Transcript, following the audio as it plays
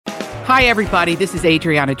Hi, everybody. This is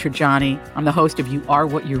Ariana Trajani. I'm the host of You Are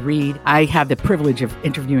What You Read. I have the privilege of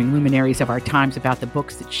interviewing luminaries of our times about the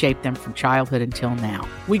books that shaped them from childhood until now.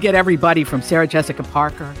 We get everybody from Sarah Jessica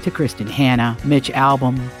Parker to Kristen Hanna, Mitch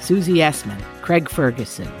Albom, Susie Essman, Craig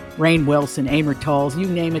Ferguson, Rainn Wilson, Amor Tolls, you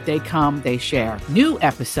name it, they come, they share. New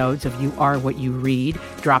episodes of You Are What You Read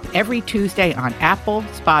drop every Tuesday on Apple,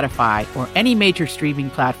 Spotify, or any major streaming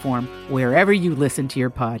platform wherever you listen to your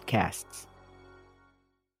podcasts.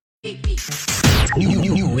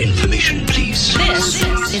 New information, please. This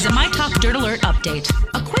is a My Talk Dirt Alert update.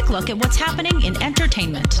 A quick look at what's happening in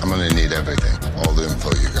entertainment. I'm going to need everything, all the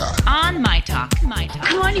info you got. On My Talk. My Talk.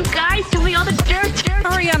 Come on, you guys, give me all the dirt.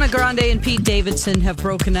 Ariana Grande and Pete Davidson have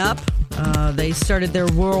broken up. They started their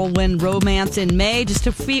whirlwind romance in May, just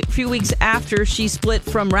a few weeks after she split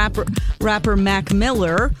from rapper Mac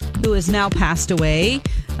Miller, who has now passed away.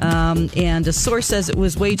 And a source says it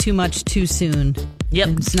was way too much too soon. Yep.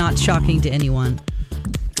 It's not shocking to anyone.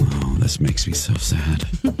 Oh, this makes me so sad.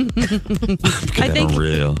 I have a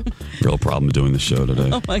real problem doing the show today.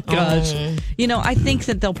 Oh, my gosh. You know, I think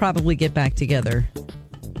that they'll probably get back together.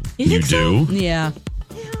 You do? Yeah.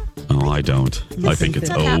 Oh, I don't. I think it's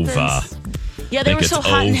over. Yeah, they were so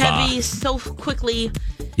hot and heavy so quickly.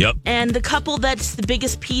 Yep. And the couple that's the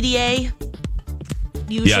biggest PDA,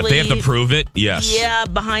 usually... Yeah, they have to prove it. Yes. Yeah,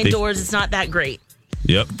 behind doors, it's not that great.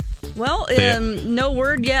 Yep. Well, no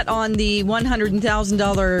word yet on the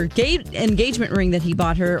 $100,000 engagement ring that he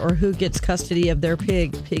bought her, or who gets custody of their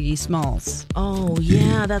pig, Piggy Smalls. Oh,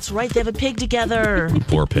 yeah, that's right. They have a pig together.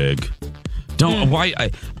 Poor pig. Don't. Why?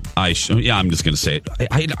 I'm just going to say it.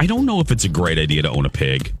 I don't know if it's a great idea to own a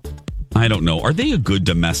pig. I don't know. Are they a good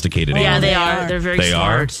domesticated animal? Yeah, they are. They're very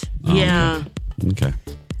smart. Oh, yeah. Okay.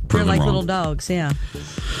 They're like wrong. little dogs, yeah.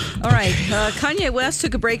 All right. Kanye West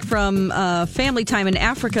took a break from family time in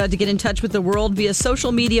Africa to get in touch with the world via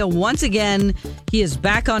social media once again. He is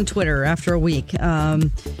back on Twitter after a week.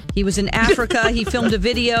 He was in Africa. He filmed a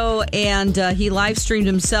video and he live streamed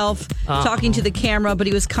himself talking to the camera, but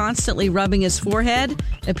he was constantly rubbing his forehead,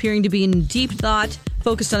 appearing to be in deep thought,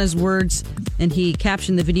 focused on his words, and he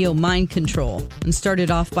captioned the video "mind control" and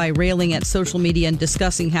started off by railing at social media and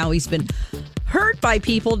discussing how he's been hurt by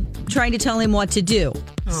people trying to tell him what to do.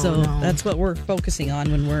 That's what we're focusing on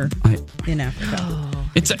when we're in Africa.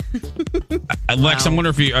 It's Lex. I wonder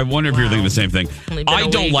if you're thinking the same thing. I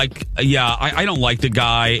don't like the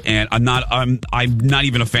guy, and I'm not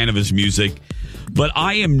even a fan of his music. But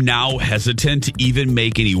I am now hesitant to even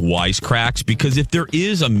make any wisecracks, because if there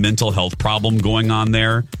is a mental health problem going on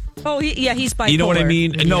there, he's bipolar. You know what I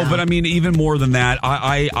mean? Yeah. No, but I mean even more than that.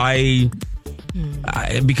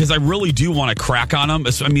 Because I really do want to crack on him.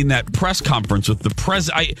 I mean, that press conference with the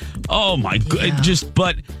president. Oh my god!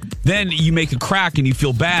 But then you make a crack and you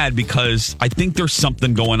feel bad because I think there's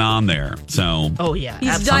something going on there. So,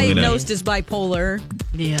 he's diagnosed as bipolar.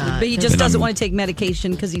 Yeah, but he just doesn't want to take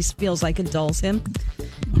medication because he feels like it dulls him.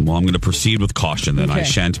 Well, I'm going to proceed with caution. Then I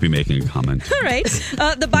shan't be making a comment. All right.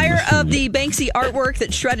 The buyer of the Banksy artwork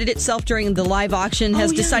that shredded itself during the live auction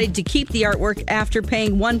has decided to keep the artwork after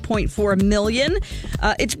paying $1.4 million.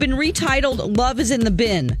 It's been retitled "Love is in the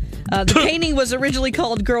Bin." The painting was originally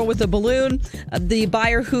called "Girl with a Balloon." The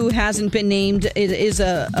buyer, who hasn't been named, is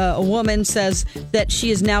a woman, says that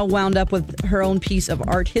she is now wound up with her own piece of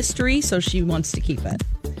art history, so she wants to keep it.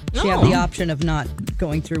 She had the option of not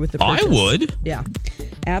going through with the purchase. I would. Yeah.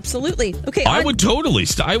 Absolutely. Okay. I would totally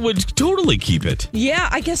keep it. Yeah,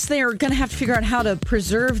 I guess they're going to have to figure out how to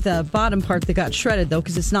preserve the bottom part that got shredded, though,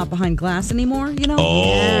 because it's not behind glass anymore, you know? Oh.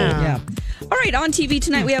 Yeah. All right, on TV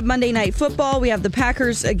tonight, we have Monday Night Football. We have the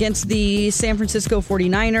Packers against the San Francisco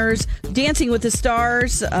 49ers, Dancing with the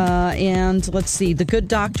Stars, and let's see, The Good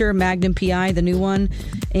Doctor, Magnum P.I., the new one.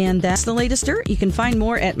 And that's the latest dirt. You can find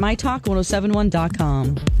more at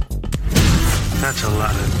mytalk1071.com. That's a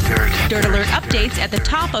lot of dirt. Dirt Alert updates at the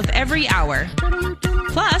top of every hour.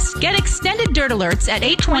 Plus, get extended Dirt Alerts at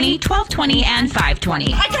 8:20, 12:20, and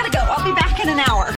 5:20. I gotta go. I'll be back in an hour.